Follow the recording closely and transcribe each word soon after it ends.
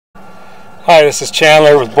Hi, this is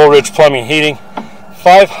Chandler with Bull Ridge Plumbing Heating.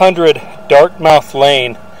 500 Dartmouth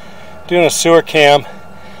Lane, doing a sewer cam.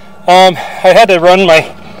 I had to run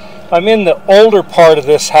I'm in the older part of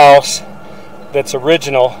this house that's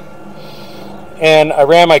original, and I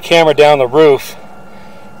ran my camera down the roof,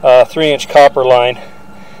 3-inch copper line,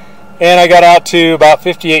 and I got out to about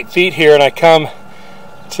 58 feet here, and I come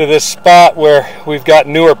to this spot where we've got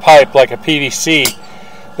newer pipe like a PVC.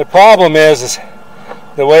 The problem is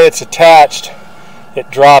the way it's attached,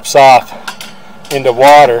 it drops off into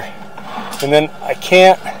water, and then I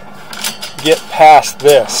can't get past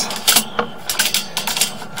this.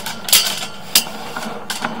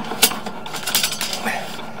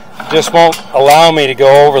 Just won't allow me to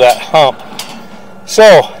go over that hump.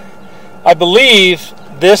 So I believe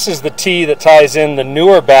this is the T that ties in the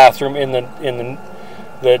newer bathroom in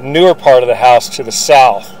the newer part of the house to the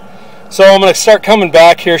south. So I'm going to start coming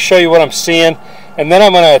back here, show you what I'm seeing, and then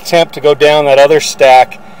I'm going to attempt to go down that other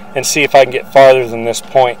stack and see if I can get farther than this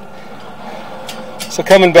point. So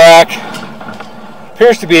coming back,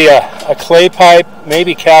 appears to be a clay pipe,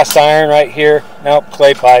 maybe cast iron right here. Nope,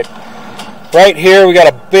 clay pipe. Right here we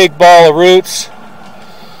got a big ball of roots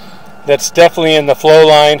that's definitely in the flow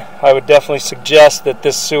line. I would definitely suggest that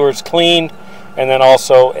this sewer is cleaned, and then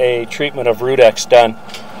also a treatment of root X done.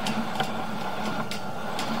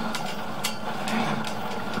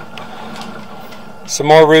 Some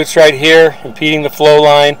more roots right here impeding the flow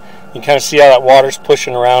line. You can kind of see how that water's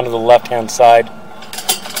pushing around to the left-hand side.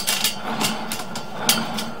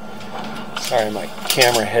 Sorry, my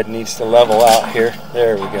camera head needs to level out here.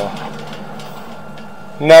 There we go.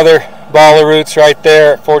 Another ball of roots right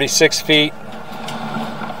there at 46 feet.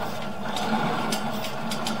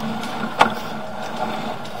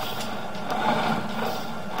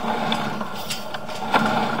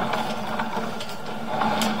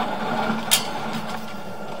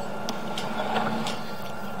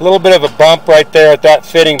 A little bit of a bump right there at that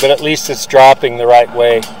fitting, but at least it's dropping the right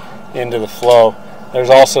way into the flow. There's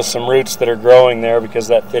also some roots that are growing there because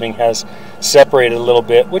that fitting has separated a little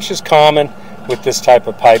bit, which is common with this type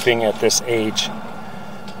of piping at this age.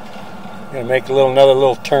 I'm going to make another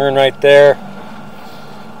little turn right there.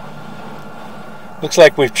 Looks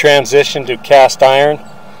like we've transitioned to cast iron,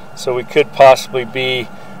 so we could possibly be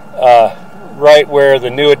right where the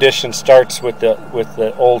new addition starts with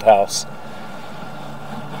the old house.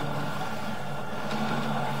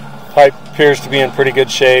 Pipe appears to be in pretty good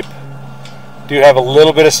shape. Do have a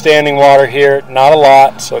little bit of standing water here, not a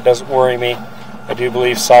lot, so it doesn't worry me. I do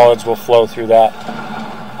believe solids will flow through that.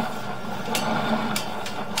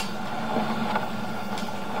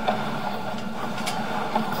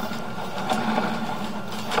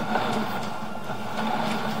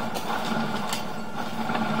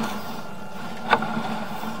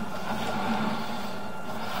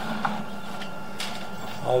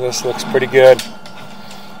 All this looks pretty good.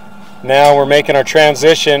 Now we're making our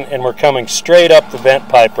transition, and we're coming straight up the vent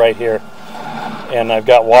pipe right here. And I've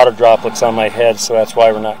got water droplets on my head, so that's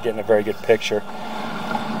why we're not getting a very good picture.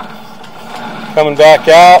 Coming back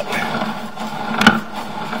out.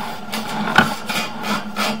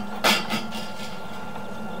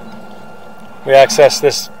 We access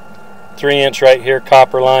this 3-inch right here,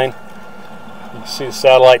 copper line. You can see the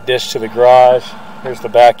satellite dish to the garage. Here's the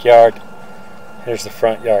backyard. Here's the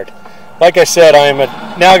front yard. Like I said, I'm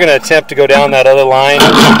now going to attempt to go down that other line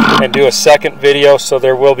and do a second video, so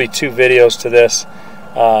there will be 2 videos to this,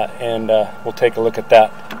 and we'll take a look at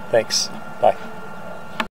that. Thanks. Bye.